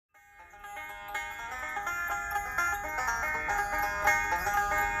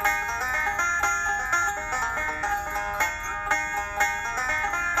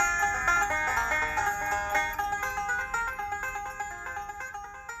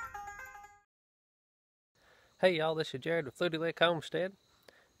Hey y'all, this is Jared with Fluty Homestead,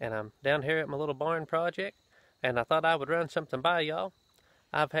 and I'm down here at my little barn project, and I thought I would run something by y'all.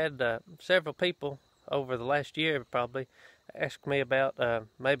 I've had several people over the last year probably ask me about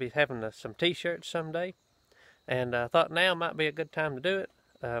maybe having some t-shirts someday, and I thought now might be a good time to do it.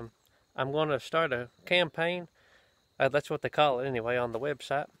 I'm going to start a campaign, that's what they call it anyway on the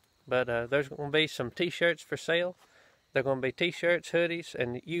website, but there's going to be some t-shirts for sale. They're going to be t-shirts, hoodies,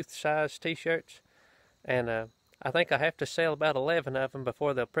 and youth size t-shirts. And I think I have to sell about 11 of them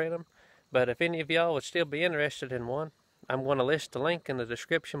before they'll print them. But if any of y'all would still be interested in one, I'm going to list the link in the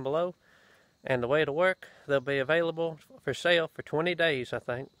description below. And the way it'll work, they'll be available for sale for 20 days, I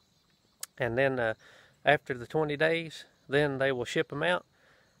think. And then after the 20 days, then they will ship them out.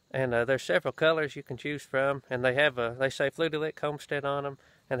 And there's several colors you can choose from. And they have they say Fluty Homestead on them.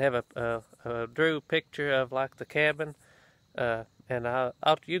 And have a drew picture of like the cabin. And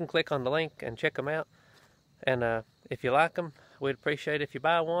you can click on the link and check them out. And if you like them, we'd appreciate if you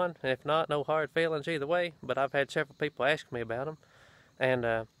buy one. And if not, no hard feelings either way. But I've had several people ask me about them.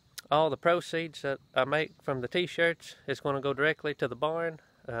 And all the proceeds that I make from the t-shirts is going to go directly to the barn.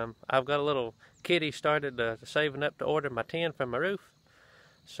 I've got a little kitty started saving up to order my tin from my roof.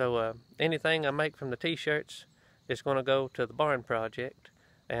 So anything I make from the t-shirts is going to go to the barn project.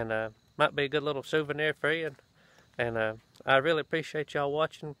 And might be a good little souvenir for you. And I really appreciate y'all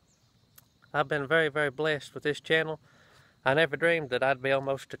watching. I've been very, very blessed with this channel. I never dreamed that I'd be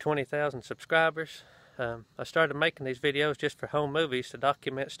almost to 20,000 subscribers. I started making these videos just for home movies to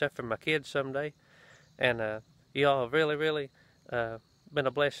document stuff for my kids someday. And y'all have really, really been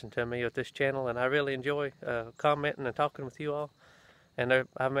a blessing to me with this channel. And I really enjoy commenting and talking with you all. And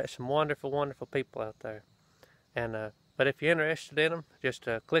I've met some wonderful, wonderful people out there. And but if you're interested in them, just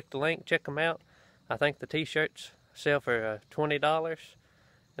click the link, check them out. I think the t-shirts sell for $20.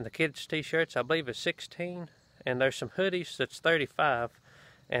 And the kids' t-shirts, I believe, is $16. And there's some hoodies that's $35.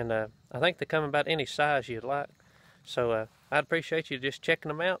 And I think they come about any size you'd like. So I'd appreciate you just checking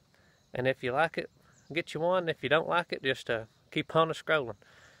them out. And if you like it, get you one. If you don't like it, just keep on scrolling.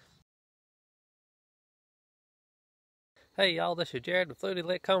 Hey y'all, this is Jared with Fluty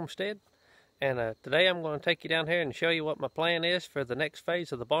Homestead. And today I'm going to take you down here and show you what my plan is for the next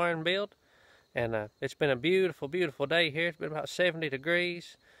phase of the barn build. And it's been a beautiful, beautiful day here. It's been about 70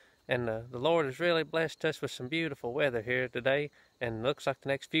 degrees. And the Lord has really blessed us with some beautiful weather here today. And looks like the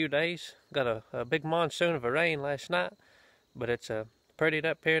next few days. Got a big monsoon of a rain last night. But it's prettied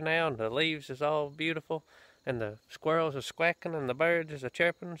up here now. And the leaves is all beautiful. And the squirrels are squawking and the birds are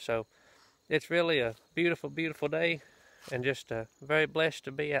chirping. So it's really a beautiful, beautiful day. And just very blessed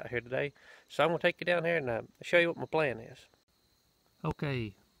to be out here today. So I'm going to take you down here and show you what my plan is.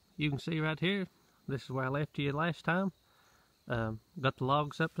 Okay. You can see right here, this is where I left you last time. Got the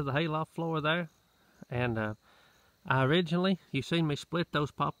logs up to the hayloft floor there. And I originally, you seen me split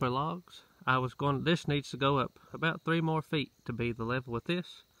those poplar logs. This needs to go up about 3 more feet to be the level with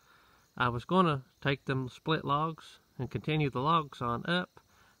this. I was going to take them split logs and continue the logs on up.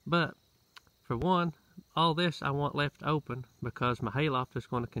 But for one, all this I want left open because my hayloft is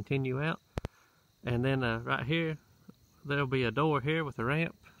going to continue out. And then right here, there'll be a door here with a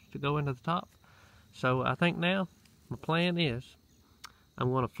ramp to go into the top. So I think now my plan is I'm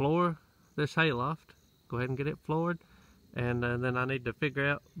going to floor this hayloft, go ahead and get it floored, and then I need to figure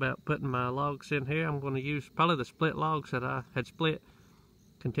out about putting my logs in here. I'm going to use probably the split logs that I had split,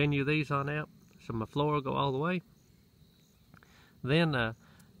 continue these on out so my floor will go all the way. Then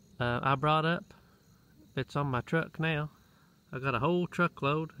I brought up, it's on my truck now, I got a whole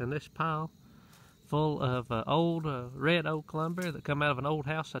truckload in this pile full of old red oak lumber that come out of an old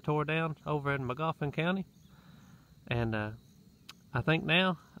house I tore down over in McGoffin County. And I think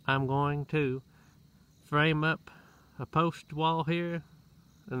now I'm going to frame up a post wall here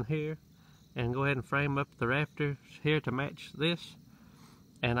and here and go ahead and frame up the rafters here to match this.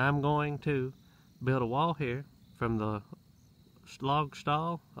 And I'm going to build a wall here from the log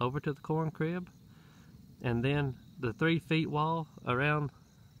stall over to the corn crib, and then the 3 feet wall around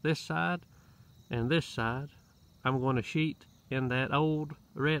this side and this side, I'm going to sheet in that old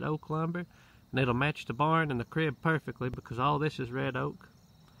red oak lumber, and it'll match the barn and the crib perfectly because all this is red oak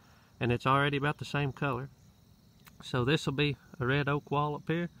and it's already about the same color. So this will be a red oak wall up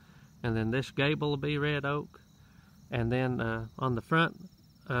here, and then this gable will be red oak. And then on the front,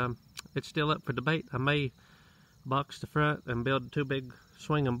 it's still up for debate. I may box the front and build 2 big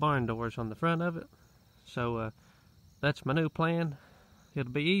swinging barn doors on the front of it. So that's my new plan.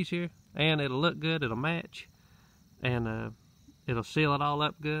 It'll be easier, and it'll look good, it'll match, and it'll seal it all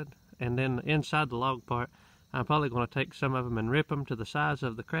up good. And then inside the log part, I'm probably going to take some of them and rip them to the size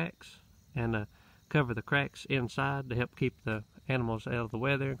of the cracks and cover the cracks inside to help keep the animals out of the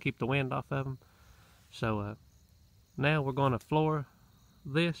weather and keep the wind off of them. So now we're going to floor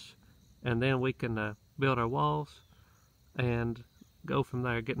this, and then we can build our walls and go from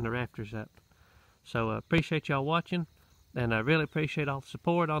there, getting the rafters up. So appreciate y'all watching, and I really appreciate all the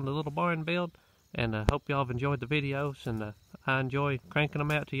support on the little barn build, and I hope y'all have enjoyed the videos, and I enjoy cranking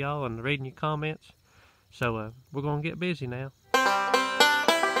them out to y'all and reading your comments. So we're going to get busy now.